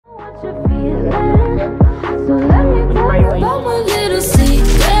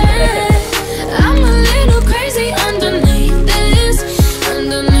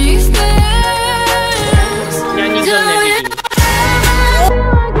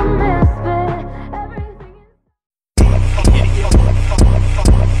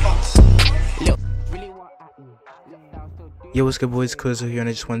Yo, what's good, boys? Closer here, and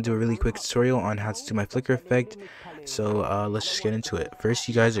I just want to do a really quick tutorial on how to do my flicker effect. So let's just get into it. First,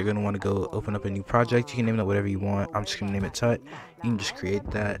 you guys are going to want to go open up a new project. You can name it whatever you want. I'm just going to name it Tut. You can just create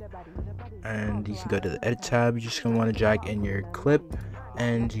that, and you can go to the edit tab. You're just going to want to drag in your clip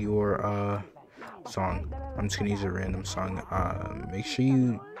and your song. I'm just going to use a random song. Make sure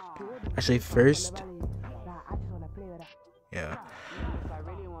you actually first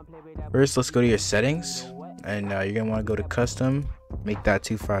let's go to your settings, and you're gonna want to go to custom, make that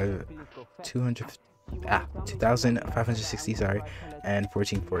 2560, sorry, and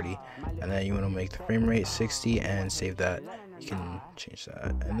 1440, and then you want to make the frame rate 60 and save that. You can change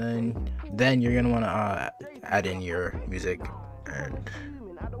that, and then you're gonna want to add in your music and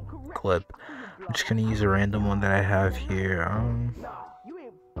clip. I'm just gonna use a random one that I have here.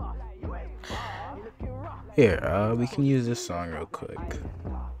 We can use this song real quick.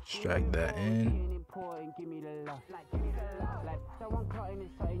 Just drag that in.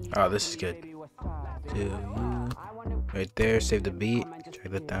 Oh, this is good. Right there, save the beat,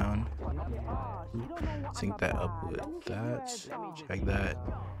 drag that down, sync that up with that, drag that,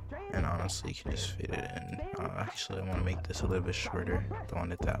 and honestly you can just fade it in. Actually, I want to make this a little bit shorter, don't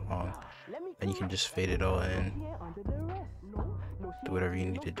want it that long, and you can just fade it all in, do whatever you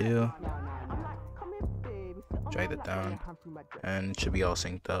need to do, drag that down, and it should be all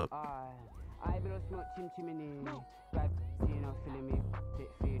synced up.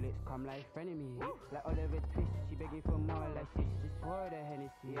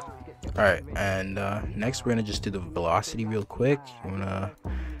 Alright, and next we're gonna just do the velocity real quick. You wanna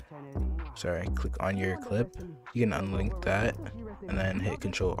click on your clip, you can unlink that, and then hit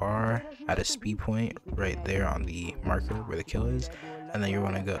Control R, add a speed point right there on the marker where the kill is, and then you're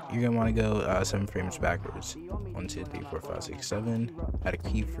gonna want to go 7 frames backwards. 1 2 3 4 5 6 7, add a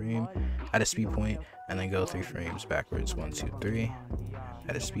keyframe, add a speed point, and then go 3 frames backwards. 1 2 3,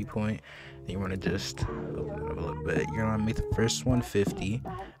 add a speed point. Then you want to just open it up a little bit. You're gonna make the first one 50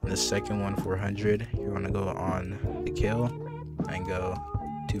 and the second one 400. You're gonna go on the kill and go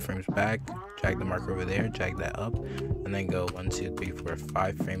 2 frames back, drag the marker over there, drag that up, and then go 1 2 3 4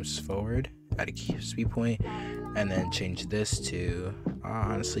 5 frames forward, add a speed point, and then change this to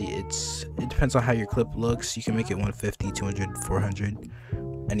honestly it depends on how your clip looks. You can make it 150, 200, 400,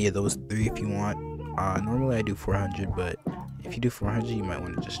 any of those 3 if you want. Normally I do 400, but if you do 400 you might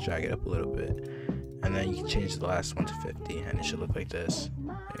want to just drag it up a little bit, and then you can change the last one to 50 and it should look like this.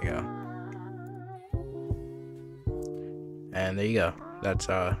 There you go, and there you go. That's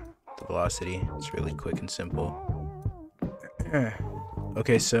the velocity. It's really quick and simple.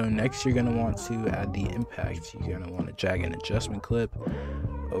 Okay, so next you're gonna want to add the impact. You're gonna want to drag an adjustment clip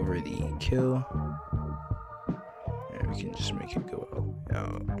over the kill, and we can just make it go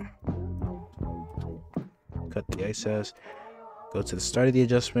out. Cut the excess, go to the start of the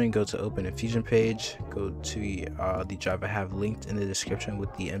adjustment, go to open a fusion page, go to the drive I have linked in the description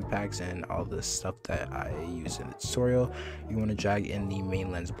with the impacts and all the stuff that I use in the tutorial. You want to drag in the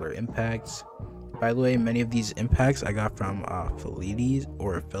main lens blur impacts. By the way, many of these impacts I got from Felidi's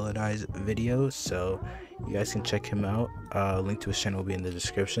video, so you guys can check him out. Link to his channel will be in the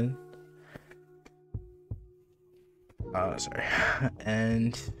description.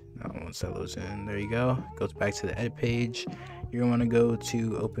 And once that loads in, there you go. Goes back to the edit page. You're gonna want to go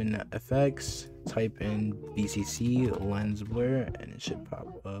to open FX, type in BCC lens blur, and it should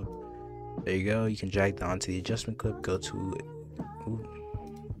pop up. There you go. You can drag that onto the adjustment clip. Go to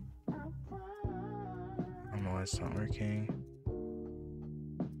it's not working.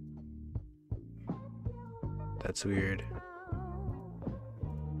 That's weird.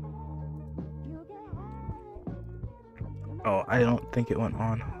 Oh, I don't think it went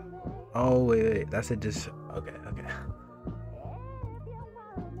on. Oh wait, that's it. Just okay.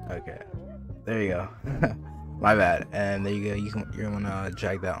 There you go. My bad. And there you go. You're gonna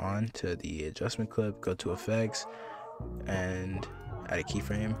drag that on to the adjustment clip. Go to effects and add a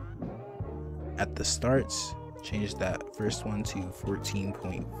keyframe at the starts. Change that first one to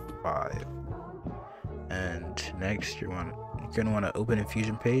 14.5, and next you're gonna want to open a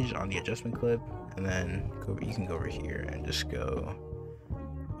fusion page on the adjustment clip, and then you can go over here and just go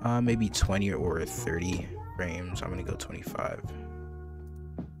maybe 20 or 30 frames. I'm gonna go 25.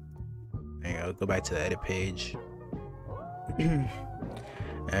 There you go. Go back to the edit page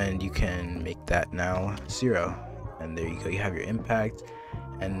and you can make that now 0, and there you go. You have your impact,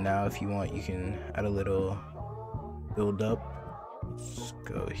 and now if you want you can add a little build up. Let's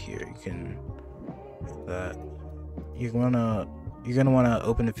go here. You can that you're gonna want to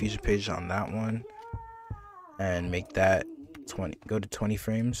open the fusion page on that one and make that 20. Go to 20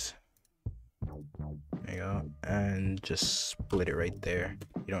 frames. There you go. And just split it right there.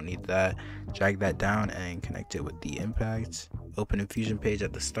 You don't need that. Drag that down and connect it with the impact. Open Infusion page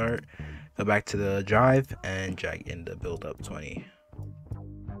at the start. Go back to the drive and drag in the build up 20.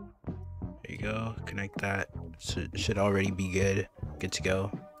 There you go. Connect that. So it should already be good to go.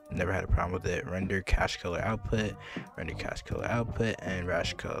 Never had a problem with it. Render cache color output, render cache color output, and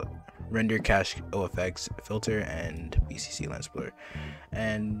render cache OFX filter and BCC lens blur.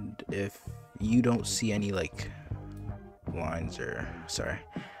 And if you don't see any like lines, or sorry,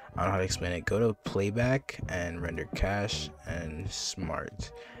 I don't know how to explain it, go to playback and render cache and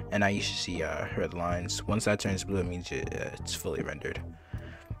smart, and now you should see red lines. Once that turns blue, it means it's fully rendered.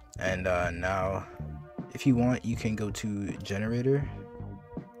 And now if you want, you can go to generator.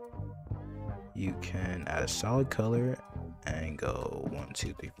 You can add a solid color and go 1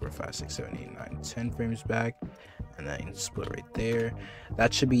 2 3 4 5 6 7 8 9 10 frames back, and then split right there.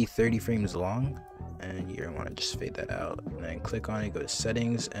 That should be 30 frames long, and you're gonna want to just fade that out, and then click on it, go to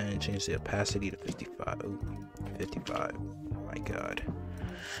settings and change the opacity to 55. Ooh, 55. Oh my god.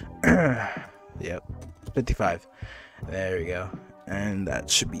 Yep, 55. There we go. And that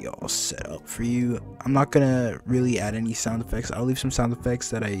should be all set up for you. I'm not gonna really add any sound effects. I'll leave some sound effects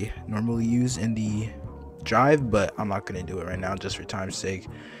that I normally use in the drive, but I'm not gonna do it right now just for time's sake.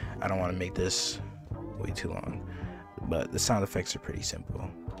 I don't want to make this way too long, but the sound effects are pretty simple.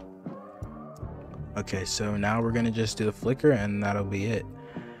 Okay, so now we're gonna just do the flicker, and that'll be it.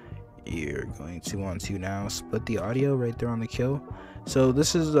 You're going to want to now split the audio right there on the kill. So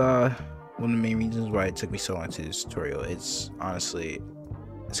this is one of the main reasons why it took me so long to do this tutorial. It's honestly,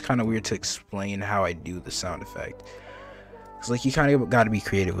 it's kind of weird to explain how I do the sound effect. It's like you kind of got to be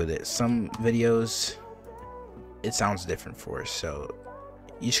creative with it. Some videos it sounds different for, so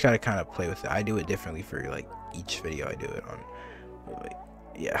you just got to kind of play with it. I do it differently for like each video I do it on. But,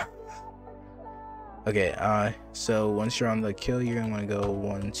 yeah. Okay, so once you're on the kill, you're gonna want to go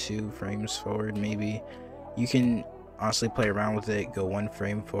 1 2 frames forward. Maybe you can honestly play around with it, go 1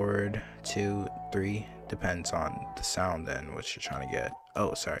 frame forward, 2 3, depends on the sound and what you're trying to get.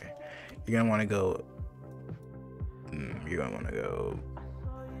 Oh, sorry, you're gonna want to go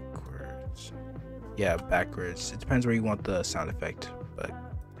backwards. Yeah, backwards. It depends where you want the sound effect, but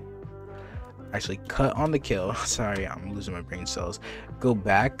actually cut on the kill. Sorry, I'm losing my brain cells. Go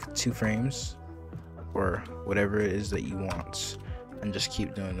back 2 frames or whatever it is that you want, and just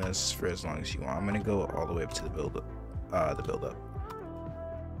keep doing this for as long as you want. I'm gonna go all the way up to the build up.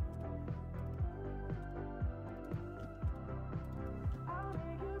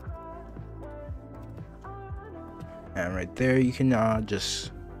 And right there, you can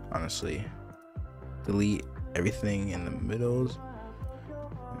just honestly delete everything in the middles.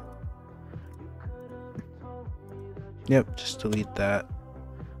 Yep, just delete that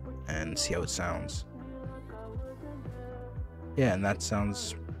and see how it sounds. Yeah, and that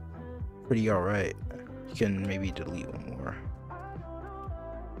sounds pretty alright. You can maybe delete one more.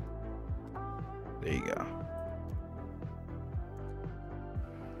 There you go.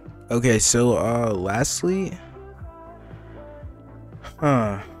 Okay, so lastly,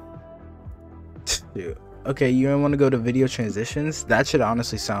 dude. Okay, you're gonna want to go to video transitions. That should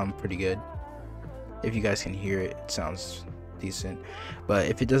honestly sound pretty good. If you guys can hear it, it sounds decent. But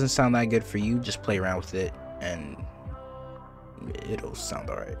if it doesn't sound that good for you, just play around with it and it'll sound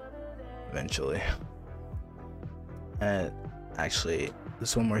alright eventually. And actually,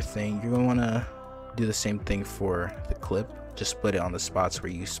 there's one more thing. You're gonna want to do the same thing for the clip. Just split it on the spots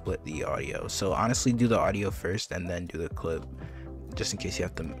where you split the audio. So honestly, do the audio first and then do the clip, just in case you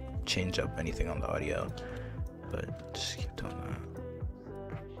have to change up anything on the audio. But just keep doing that.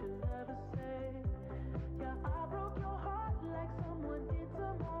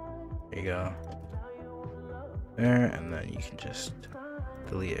 There you go. There, and then you can just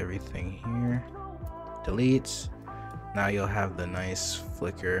delete everything here. Delete. Now you'll have the nice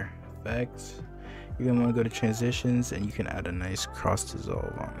flicker effect. You're gonna want to go to transitions, and you can add a nice cross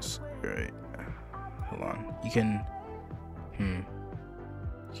dissolve, honestly. Right, hold on, you can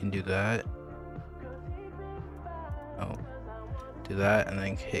do that. Oh, do that, and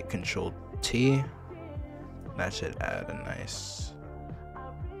then hit Control T. That should add a nice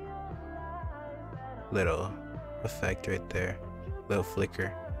little effect right there, little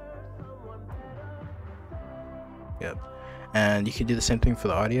flicker. Yep, and you can do the same thing for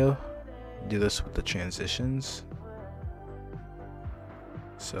the audio. Do this with the transitions.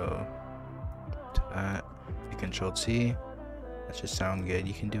 So to that, you Control T. That should sound good.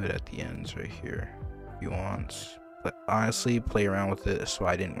 You can do it at the ends right here if you want. But honestly, play around with it. So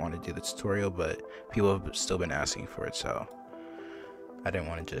I didn't want to do the tutorial, but people have still been asking for it, so I didn't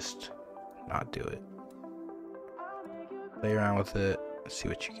want to just not do it. Play around with it, see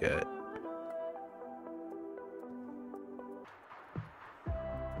what you get.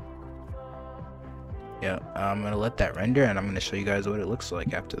 Yeah, I'm gonna let that render, and I'm gonna show you guys what it looks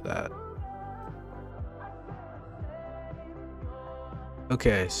like after that.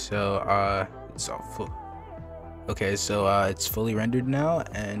 Okay, so it's all full. Okay, so it's fully rendered now,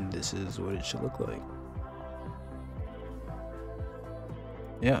 and this is what it should look like.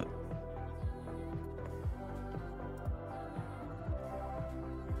 Yeah.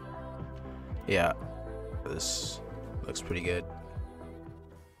 Yeah, this looks pretty good.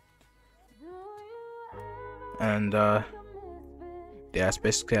 And yeah, that's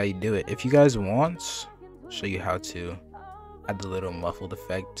basically how you do it. If you guys want, I'll show you how to add the little muffled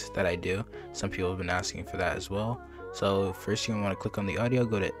effect that I do. Some people have been asking for that as well. So first you want to click on the audio,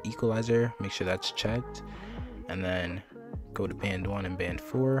 go to equalizer, make sure that's checked, and then go to band 1 and band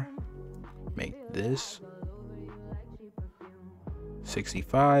 4, make this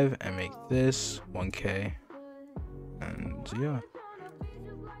 65 and make this 1K, and yeah.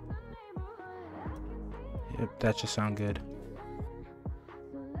 Yep, that should sound good.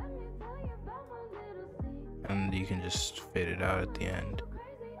 And you can just fade it out at the end.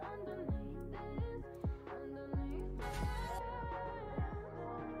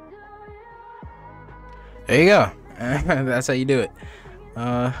 There you go. That's how you do it.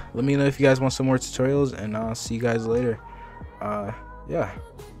 Let me know if you guys want some more tutorials, and I'll see you guys later. Yeah.